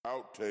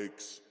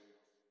Outtakes.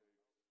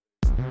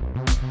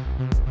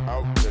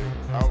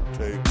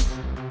 Outtakes.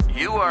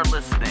 You are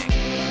listening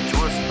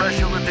to a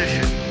special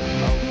edition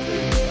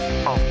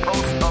of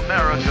Post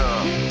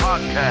America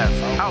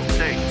Podcast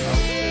Outtakes.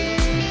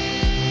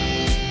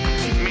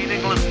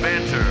 Meaningless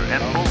banter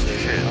and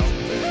bullshit.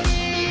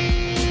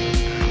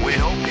 We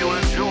hope you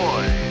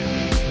enjoy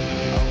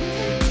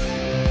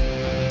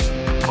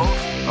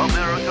Post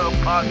America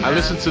Podcast. I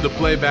listened to the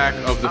playback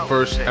of the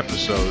first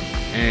episode,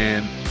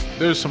 and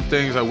there's some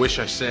things I wish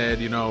I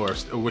said, or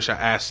I wish I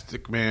asked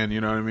Stickman,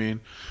 you know what I mean?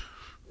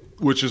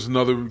 Which is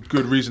another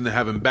good reason to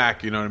have him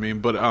back, you know what I mean?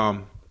 But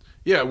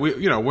yeah,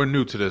 we're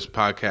new to this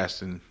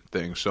podcasting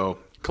thing, so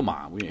come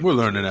on, we're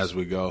learning as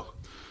we go.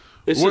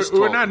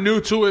 We're not new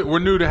to it. We're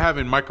new to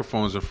having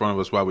microphones in front of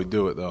us while we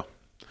do it, though.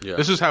 Yeah.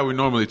 This is how we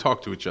normally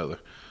talk to each other,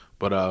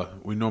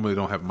 but we normally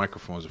don't have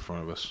microphones in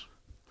front of us.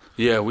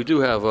 Yeah, we do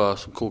have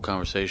some cool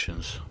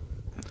conversations.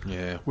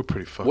 Yeah, we're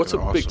pretty fucking What's a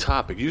awesome. big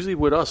topic? Usually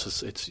with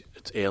us, it's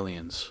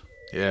aliens.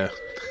 Yeah.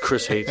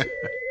 Chris hates it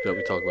that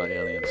we talk about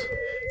aliens.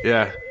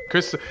 Yeah.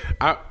 Chris,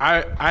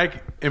 I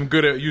am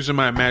good at using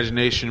my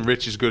imagination.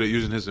 Rich is good at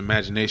using his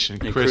imagination.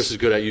 And Chris is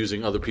good at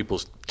using other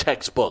people's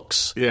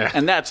textbooks. Yeah.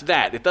 And that's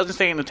that. It doesn't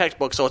say in the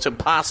textbook, so it's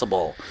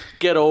impossible.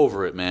 Get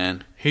over it,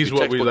 man. He's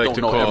Your what we like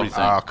to call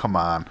everything. Oh, come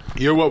on.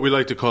 You're what we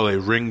like to call a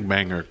ring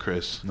banger,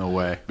 Chris. No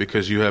way.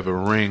 Because you have a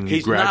ring. He's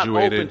you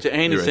graduated. not open to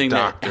anything you're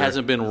a that doctor.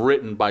 hasn't been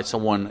written by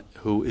someone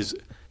who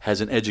has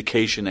an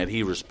education that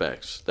he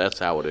respects. That's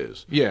how it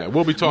is. Yeah,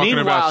 we'll be talking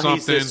Meanwhile, about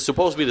something. he's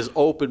supposed to be this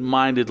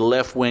open-minded,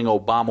 left-wing,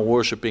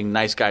 Obama-worshipping,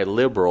 nice guy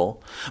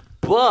liberal,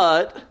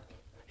 but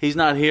he's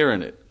not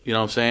hearing it. You know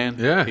what I'm saying?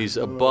 Yeah. He's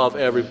above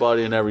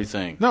everybody and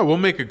everything. No, we'll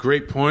make a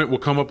great point. We'll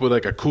come up with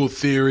like a cool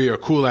theory or a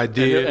cool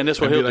idea, and that's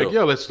what be he'll like, do.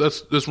 yo,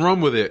 let's run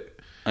with it.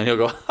 And he'll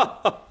go,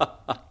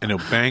 And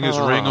he'll bang his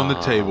ring on the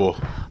table.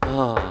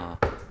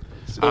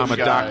 I'm a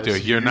doctor.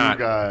 You're not.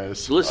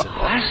 Guys. listen,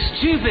 all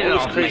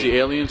this crazy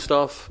alien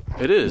stuff,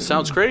 it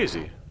sounds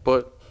crazy,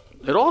 but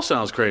it all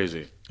sounds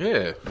crazy.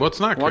 Yeah, well, it's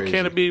not Why crazy.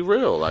 can't it be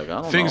real? Like,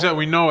 I don't Things know. that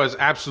we know as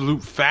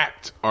absolute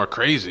fact are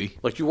crazy.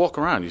 Like, you walk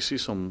around, you see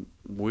some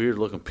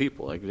weird-looking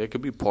people. Like, they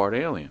could be part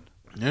alien.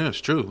 Yeah, it's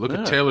true. Look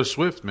at Taylor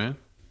Swift, man.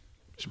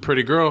 She's a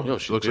pretty girl. Yo,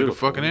 She looks like a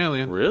fucking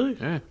alien. Really?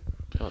 Yeah.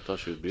 I thought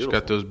she was She's beautiful.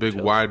 got those big,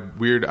 wide,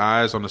 weird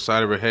eyes on the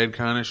side of her head,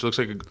 kind of. She looks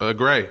like a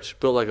gray. She's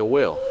built like a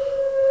whale.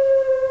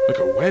 Like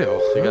a whale.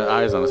 She got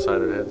eyes on the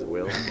side of her head. It's a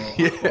whale.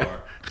 Yeah.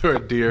 Or a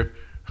deer.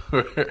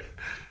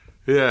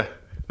 Yeah.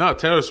 No,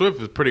 Taylor Swift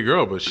is a pretty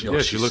girl, but she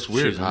looks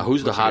weird. Who's the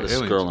Looks like hottest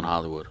aliens. girl in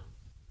Hollywood?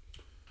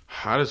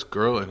 Hottest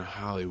girl in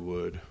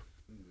Hollywood?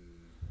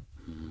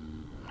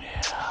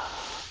 Yeah.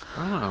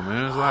 I don't know,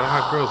 man. There's a lot of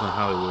hot girls in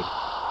Hollywood.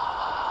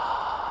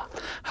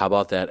 How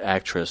about that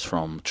actress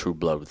from True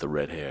Blood with the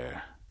red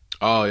hair?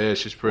 Oh, yeah,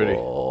 she's pretty.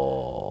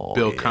 Oh,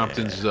 Bill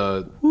Compton's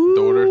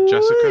daughter,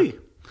 Jessica.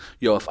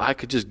 Yo, if I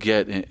could just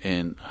get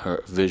in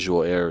her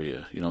visual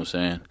area, you know what I'm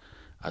saying?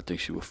 I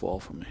think she would fall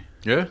for me.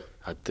 Yeah?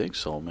 I think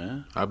so,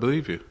 man. I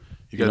believe you.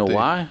 You know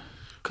why?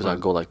 Because I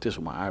go like this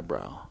with my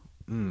eyebrow.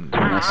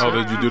 Oh,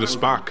 did you do the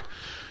Spock?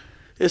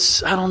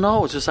 I don't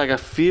know. It's just like I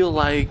feel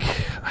like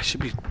I should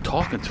be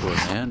talking to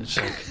her, man. It's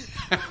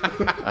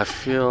like I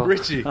feel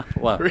Richie.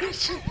 What?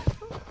 Richie.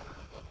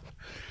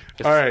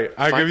 All right,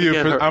 I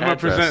I'm gonna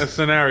present a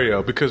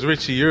scenario because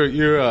Richie,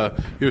 you're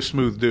a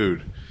smooth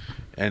dude,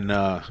 and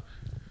all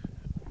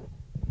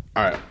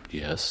right,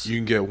 yes, you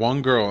can get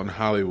one girl in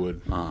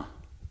Hollywood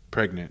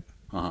pregnant.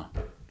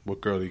 What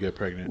girl do you get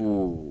pregnant?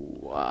 Ooh,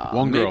 wow.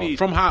 One girl Maybe,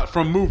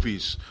 from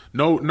movies.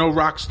 No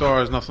rock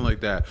stars, nothing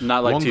like that.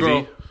 Not like one TV?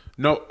 Girl,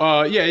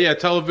 no, yeah,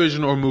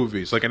 television or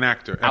movies, like an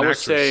actor. I would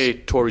actress. say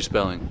Tori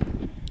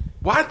Spelling.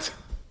 What?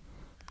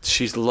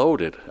 She's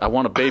loaded. I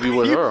want a baby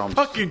with you her.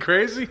 fucking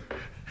crazy.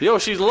 Yo,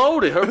 she's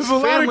loaded. Her There's a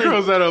lot of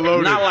girls that are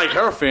loaded. Not like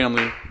her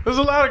family. There's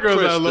a lot of girls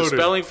Chris, that are loaded. the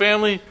Spelling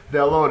family.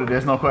 They're loaded.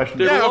 There's no question.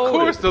 They're Yeah, of loaded.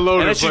 course they're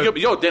loaded, And then, she but-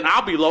 could, then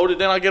I'll be loaded.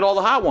 Then I get all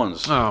the hot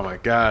ones. Oh my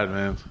god,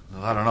 man!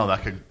 I don't know.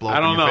 That could blow up I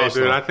don't in your know, face,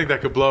 dude. though. I think that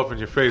could blow up in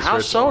your face. How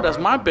Rich. so? That's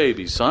my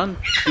baby, son.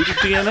 Do the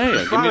DNA. Give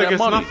me Father that gets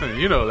money. nothing.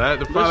 You know that.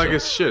 The father Listen.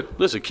 gets shit.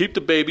 Listen, keep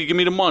the baby. Give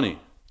me the money.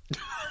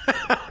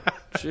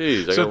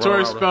 Jeez. I So gotta run Tori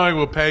around. Spelling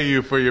will pay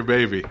you for your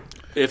baby.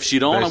 If she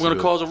don't, I'm going to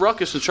Basically. cause a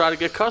ruckus and try to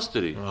get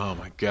custody. Oh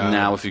my god!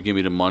 Now, if you give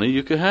me the money,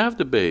 you can have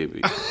the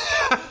baby.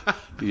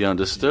 You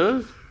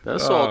understood?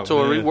 That's Oh, all,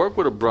 Tori. man. Work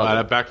with a Wow, brother.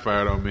 that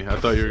backfired on me. I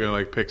thought you were gonna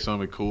like pick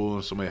somebody cool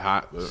and somebody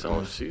hot. But,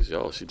 So she's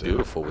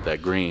beautiful with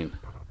that green.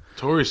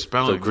 Tori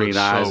Spelling, The green looks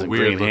eyes so and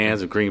weird green looking.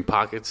 hands and green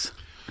pockets.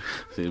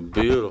 She's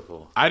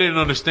beautiful. I didn't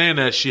understand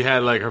that she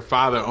had like her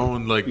father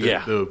owned like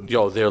the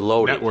Yo, they're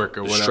loaded. network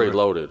or whatever. Straight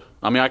loaded.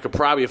 I mean, I could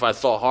probably, if I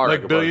thought hard, I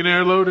like could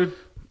billionaire loaded.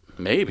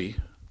 probably- maybe.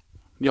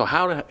 Yo,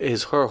 how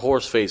is her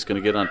horse face going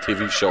to get on a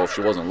TV show if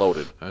she wasn't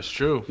loaded? That's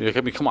true.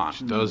 I mean, come on.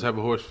 She does have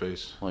a horse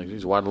face. Like,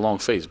 she's wide, long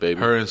face, baby.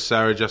 Her and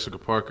Sarah Jessica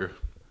Parker.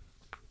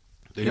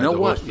 They you got know the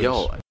what? horse face.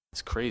 Yo,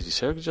 it's crazy.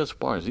 Sarah Jessica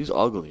Parker, she's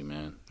ugly,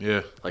 man.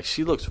 Yeah. Like,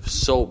 she looks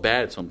so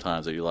bad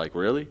sometimes that you're like,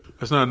 really?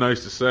 That's not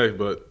nice to say,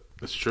 but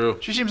it's true.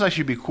 She seems like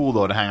she'd be cool,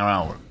 though, to hang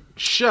around with.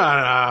 Shut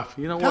up.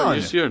 You know Telling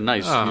what? you. You're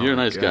nice. Oh, You're a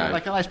nice God. guy.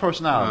 Like a nice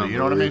personality. You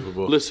know what I mean?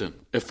 Unbelievable. Listen,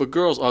 if a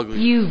girl's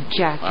ugly, You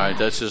jackass. all right,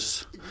 that's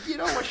just. You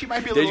know what? She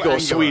might be a There little you go,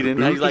 angular. Sweden.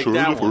 Now you like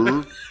that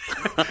one.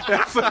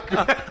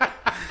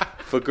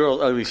 If a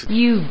girl's ugly,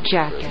 You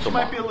jackass. She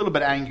might be a little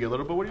bit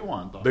angular, but what do you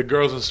want, though? The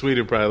girls in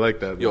Sweden probably like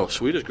that. yo,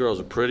 Swedish girls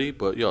are pretty,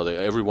 but yo,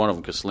 every one of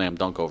them could slam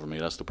dunk over me.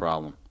 That's the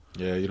problem.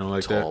 Yeah, you don't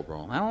like Tall, that?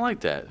 bro. I don't like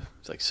that.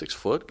 It's like 6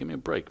 foot. Give me a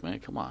break, man.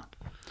 Come on.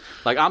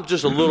 Like, I'm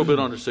just a little bit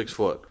under 6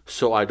 foot,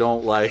 so I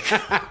don't like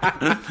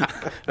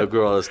a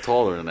girl that's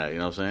taller than that. You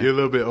know what I'm saying? You're a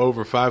little bit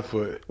over 5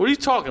 foot. What are you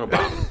talking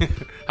about?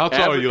 How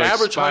tall are you? Like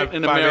average height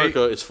in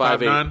America is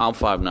 5'8". I'm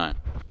 5'9".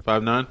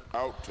 5'9"?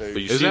 But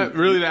you Is see, that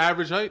really the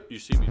average height? You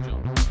see me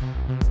jump.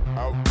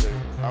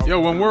 Yo,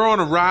 when we're on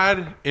a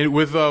ride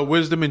with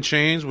Wisdom in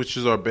Chains, which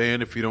is our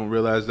band, if you don't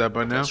realize that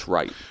by now. That's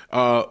right.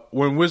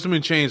 When Wisdom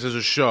in Chains is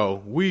a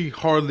show, we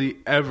hardly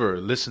ever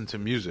listen to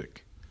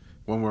music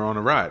when we're on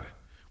a ride.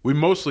 We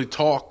mostly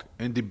talk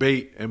and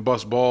debate and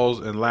bust balls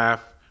and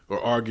laugh or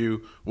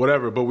argue,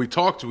 whatever, but we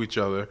talk to each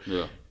other.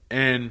 Yeah.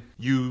 And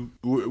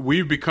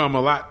we've become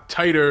a lot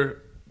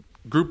tighter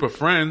group of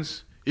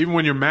friends, even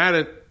when you're mad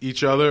at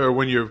each other or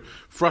when you're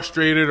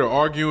frustrated or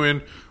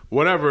arguing,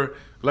 whatever.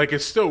 Like,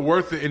 it's still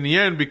worth it in the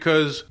end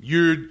because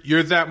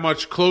you're that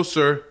much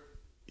closer.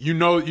 You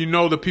know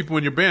the people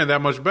in your band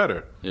that much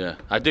better. Yeah.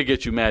 I did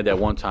get you mad that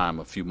one time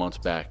a few months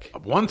back.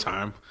 One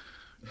time.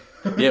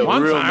 Yeah,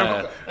 One real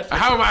time. mad.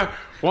 How am I?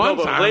 One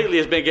No, but time. lately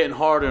it's been getting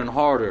harder and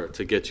harder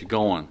to get you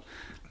going.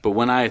 But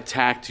when I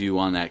attacked you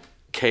on that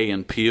Kay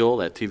and Peele,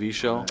 that TV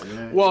show,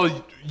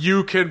 Well,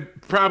 you can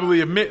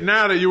probably admit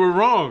now that you were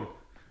wrong.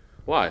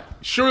 why?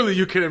 Surely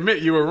you can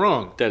admit you were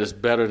wrong. That is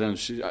better than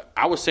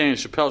I was saying.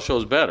 Chappelle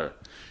Show's better.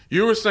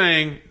 You were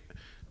saying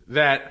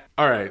that.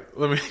 All right,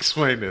 let me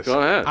explain this. Go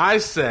ahead. I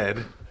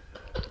said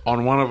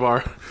on one of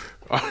our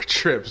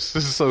trips.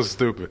 This is so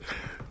stupid.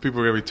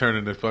 People are gonna be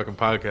turning the fucking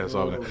podcast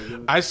off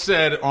now. I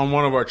said on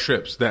one of our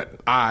trips that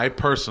I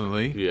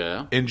personally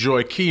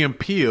enjoy Key and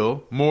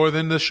Peele more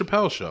than the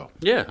Chappelle Show.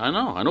 Yeah, I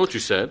know. I know what you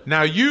said.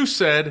 Now you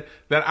said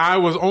that I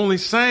was only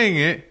saying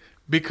it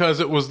because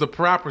it was the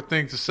proper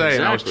thing to say,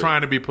 and I was Exactly.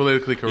 trying to be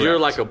politically correct. You're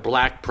like a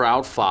black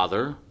proud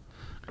father,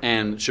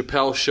 and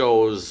Chappelle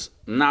Show's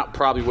not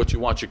probably what you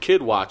want your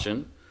kid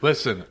watching.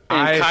 Listen,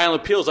 And Kyle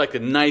and Peele's like a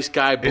nice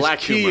guy, black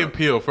it's Key humor. and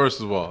Peele, first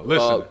of all.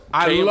 Listen,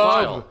 I Key and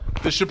love Peele.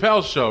 the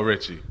Chappelle Show,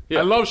 Richie. Yeah.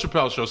 I love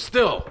Chappelle Show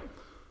still.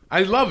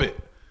 I love it.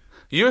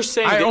 You're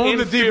saying I the own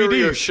the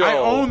inferior DVDs. show I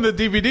own the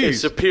DVDs.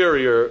 is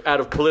superior out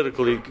of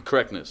politically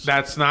correctness.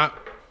 That's not.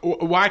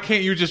 Why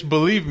can't you just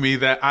believe me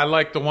that I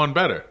like the one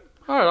better?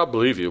 All right, I'll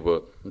believe you,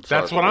 but it's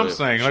hard That's to what I'm believe.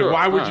 saying. Sure, Like,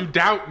 why would all you right.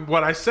 doubt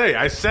what I say?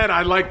 I said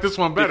I like this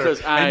one better,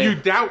 Because and you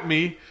doubt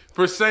me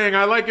for saying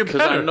I like it Because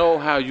better. I know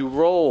how you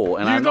roll,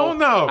 and You I know, don't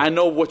know. I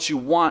know what you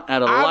want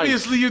out of life.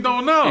 Obviously, you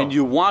don't know. And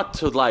you want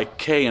to like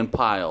Kay and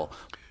Pyle,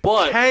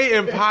 but Kay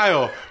and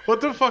Pyle. What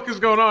the fuck is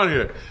going on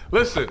here?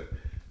 Listen,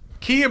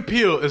 Key and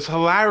Peele is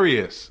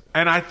hilarious,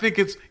 and I think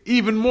it's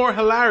even more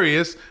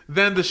hilarious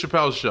than the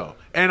Chappelle Show.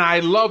 And I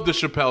love the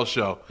Chappelle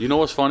Show. you know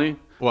what's funny?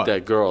 What?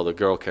 That girl, the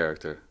girl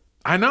character.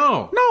 I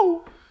know.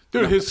 No.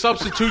 Dude, his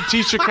substitute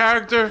teacher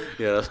character.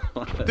 Yeah,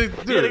 Dude.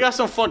 yeah, they got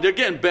some fun. They're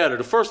getting better.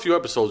 The first few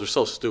episodes were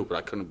so stupid.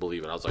 I couldn't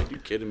believe it. I was like, "You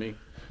kidding me?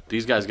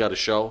 These guys got a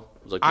show."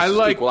 I was like, I this is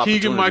like equal Keegan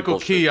opportunity Michael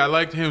bullshit. Key. I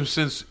liked him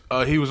since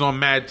he was on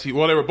Mad TV.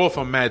 Well, they were both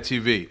on Mad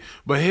TV.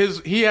 But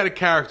he had a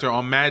character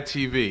on Mad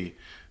TV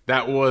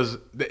that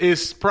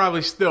is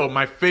probably still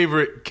my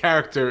favorite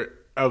character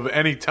of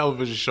any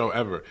television show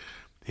ever.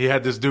 He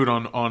had this dude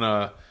on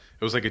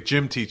it was like a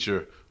gym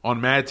teacher on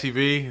Mad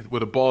TV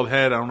with a bald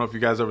head. I don't know if you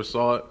guys ever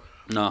saw it.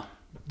 No,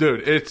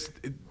 Dude,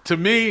 to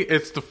me,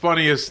 it's the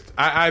funniest.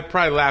 I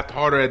probably laughed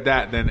harder at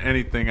that than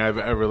anything I've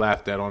ever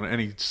laughed at on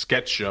any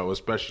sketch show,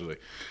 especially.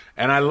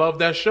 And I love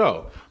that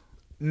show.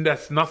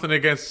 That's nothing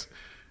against.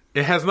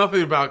 It has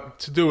nothing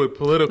to do with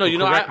political. no, you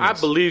know, I correctness.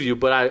 believe you,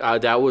 but I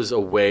that was a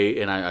way,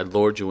 and I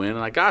lured you in, and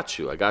I got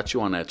you. I got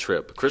you on that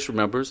trip. Chris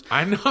remembers.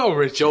 I know,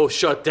 Rich. Joe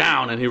shut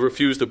down, and he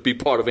refused to be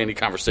part of any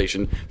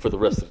conversation for the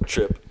rest of the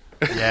trip.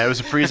 Yeah, it was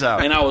a freeze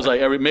out. And I was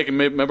like,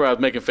 remember I was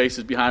making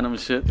faces behind him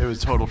and shit? It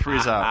was total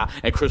freeze out.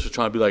 And Chris was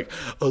trying to be like,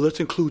 oh, let's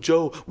include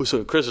Joe.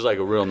 So Chris is like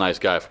a real nice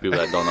guy for people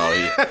that don't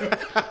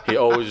know. He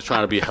always is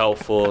trying to be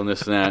helpful and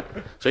this and that.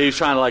 So he was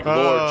trying to like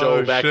lure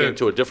Joe back shit.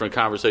 into a different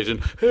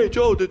conversation. Hey,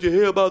 Joe, did you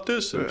hear about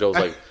this? And Joe's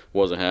like,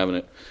 wasn't having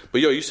it.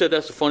 But yo, you said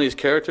that's the funniest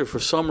character. For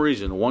some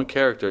reason, one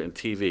character in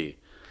TV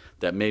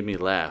that made me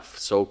laugh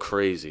so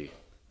crazy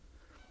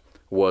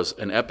was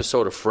an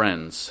episode of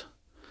Friends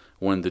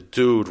when the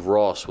dude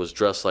Ross was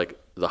dressed like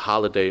the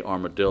holiday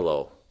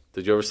armadillo.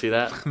 Did you ever see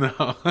that?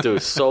 No.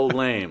 Dude, so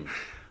lame.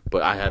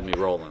 But I had me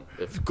rolling.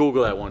 If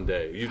Google that one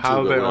day. YouTube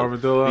Holiday it,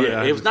 armadillo? Yeah,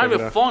 Yeah, it was not check it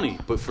even out. funny.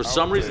 But for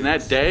some reason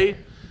that day,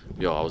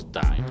 yo, I was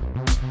dying.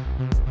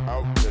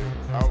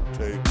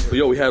 But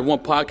yo, we had one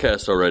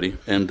podcast already,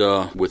 and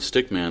with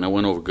Stickman, I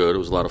went over good. It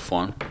was a lot of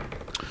fun.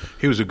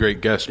 He was a great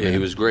guest, man. Yeah, he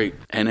was great.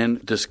 And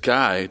then this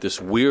guy, this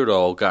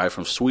weirdo guy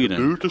from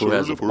Sweden, who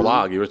has a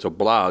blog. He writes a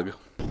blog.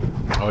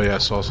 Oh yeah, I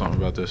saw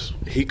something about this.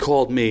 He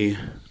called me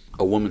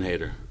a woman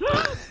hater.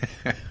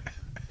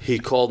 He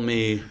called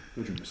me a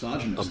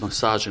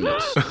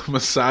misogynist.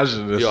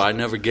 Misogynist. Yo, I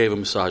never gave a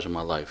massage in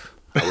my life.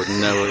 I would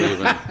never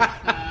even.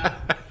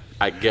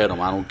 I get them.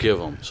 I don't give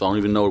them. So I don't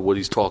even know what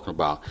he's talking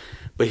about.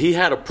 But he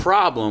had a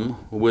problem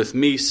with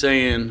me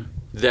saying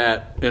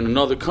that in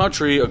another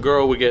country, a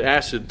girl would get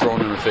acid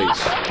thrown in her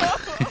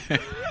face.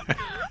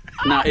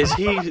 Now, is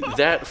he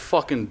that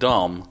fucking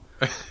dumb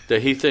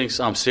that he thinks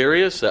I'm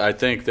serious? That I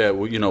think that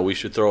we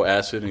should throw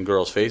acid in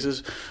girls'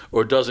 faces,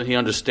 or doesn't he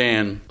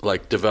understand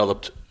like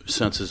developed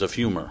senses of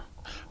humor?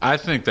 I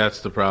think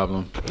that's the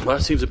problem. Well,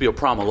 that seems to be a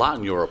problem a lot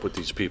in Europe with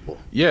these people.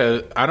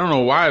 Yeah, I don't know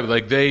why.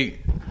 Like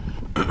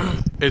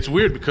it's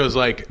weird because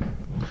like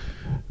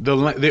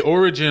the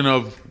origin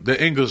of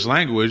the English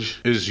language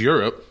is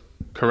Europe.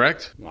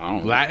 Correct? I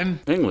don't know. Latin?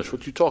 English,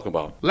 what you talking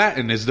about?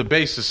 Latin is the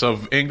basis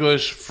of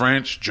English,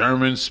 French,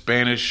 German,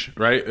 Spanish,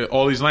 right?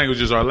 All these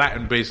languages are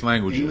Latin-based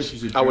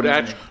languages. I would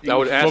ask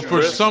But for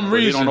Chris, some but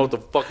he reason... don't know what the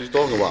fuck he's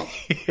talking about.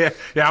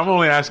 yeah, I'm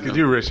only asking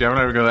you, Richie. I'm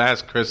not even going to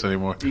ask Chris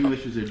anymore.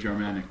 English is a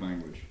Germanic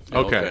language.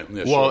 Okay.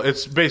 Yeah, well, sure.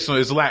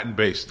 it's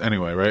Latin-based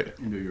anyway, right?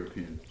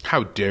 Indo-European.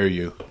 How dare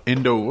you?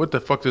 What the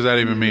fuck does that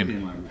even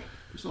mean? Language.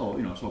 It's all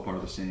part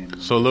of the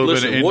same. So a little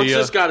bit of India. What's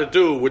this got to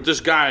do with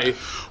this guy?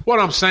 What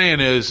I'm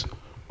saying is...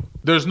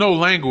 There's no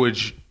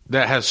language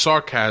that has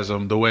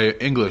sarcasm the way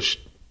English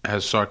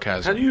has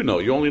sarcasm. How do you know?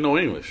 You only know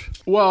English.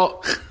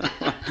 Well,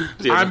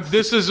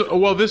 this is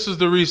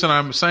the reason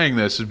I'm saying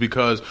this is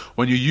because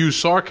when you use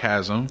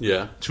sarcasm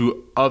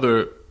to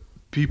other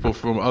people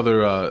from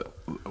other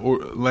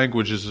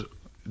languages,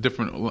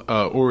 different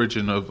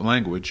origin of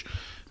language,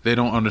 they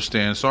don't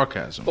understand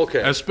sarcasm.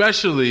 Okay.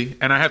 Especially,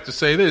 and I have to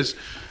say this,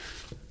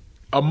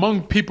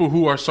 among people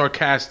who are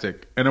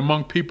sarcastic and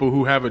among people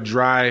who have a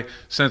dry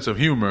sense of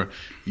humor,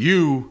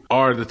 you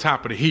are the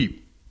top of the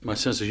heap. My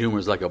sense of humor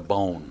is like a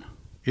bone.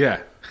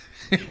 Yeah.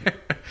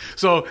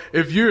 So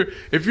if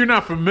you're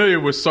not familiar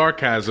with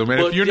sarcasm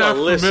and if you're not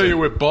familiar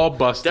with ball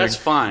busting, that's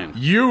fine.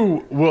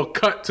 You will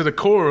cut to the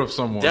core of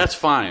someone. That's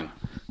fine.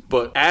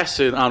 But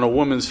acid on a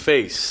woman's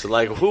face,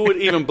 like who would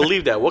even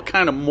believe that? What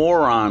kind of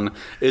moron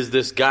is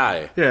this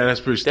guy? Yeah,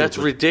 that's pretty stupid. That's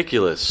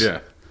ridiculous.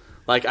 Yeah.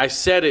 Like I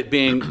said it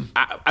being,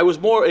 it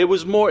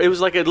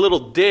was like a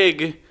little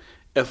dig,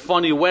 a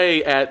funny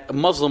way at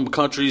Muslim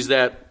countries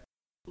that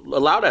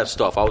allow that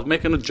stuff. I was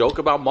making a joke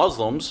about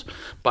Muslims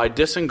by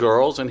dissing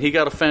girls, and he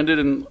got offended,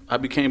 and I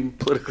became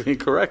politically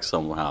incorrect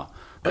somehow.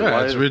 Like,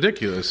 yeah, it's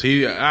ridiculous.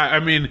 I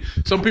mean,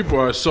 some people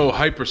are so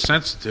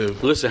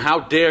hypersensitive. Listen,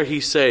 how dare he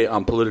say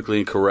I'm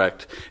politically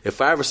incorrect?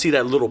 If I ever see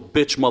that little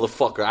bitch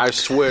motherfucker, I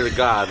swear to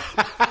God,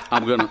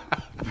 I'm gonna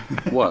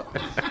what?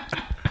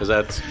 Because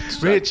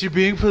that's Rich, you're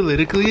being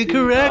politically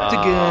incorrect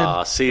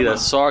again. See,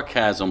 that's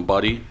sarcasm,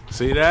 buddy.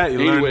 See that? You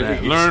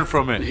learn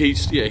from it.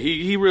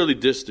 He really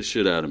dissed the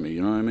shit out of me.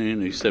 You know what I mean?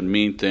 He said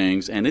mean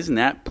things, and isn't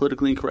that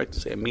politically incorrect to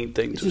say a mean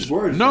thing? It's his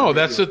words. No,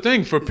 that's the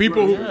thing. For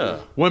people,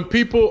 when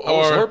people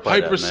are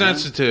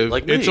hypersensitive,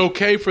 like it's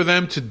okay for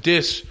them to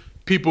diss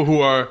people who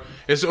are.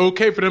 It's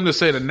okay for them to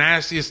say the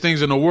nastiest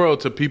things in the world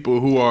to people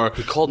who are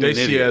they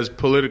see as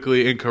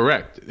politically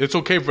incorrect. It's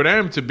okay for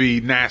them to be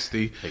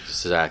nasty.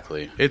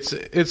 Exactly.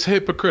 It's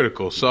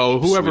hypocritical. So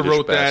whoever Swedish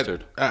wrote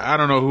bastard. that, I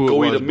don't know who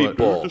Go it eat was, a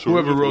meatball. but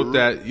whoever wrote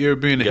that, you're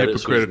being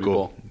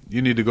hypocritical.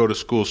 You need to go to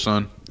school,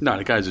 son. No,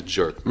 the guy's a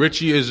jerk.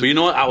 Richie is. But you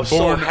know what? I was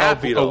so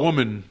happy a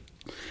woman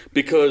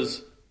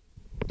because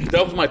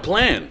that was my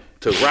plan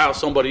to rile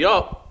somebody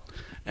up.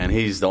 And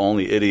he's the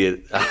only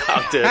idiot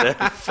out there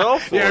that fell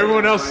for it. Yeah,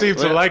 everyone else seemed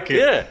to like it.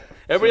 Yeah,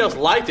 everybody else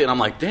liked it. And I'm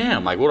like,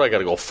 damn, like, what do I got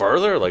to go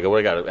further? Like, what do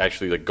I got to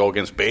actually go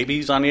against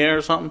babies on the air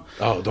or something?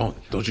 Oh,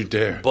 don't you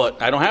dare!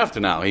 But I don't have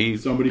to now. He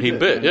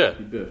bit. Yeah.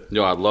 He bit.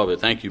 Yo, I love it.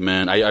 Thank you,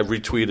 man. I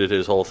retweeted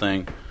his whole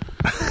thing.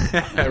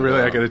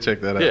 I got to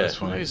check that out. Yeah, that's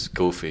funny. He's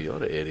goofy.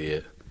 What an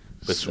idiot.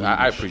 But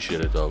I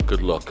appreciate it though.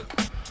 Good luck.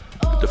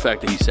 The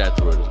fact that he sat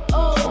through it is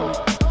funny.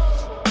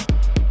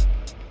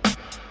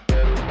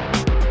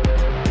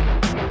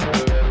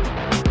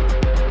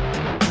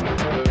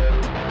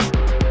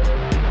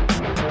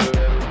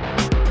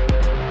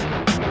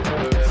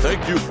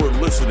 Thank you for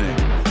listening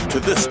to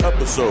this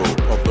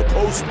episode of the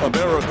Post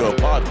America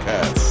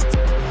Podcast.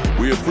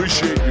 We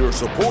appreciate your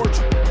support,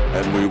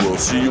 and we will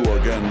see you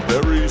again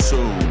very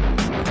soon.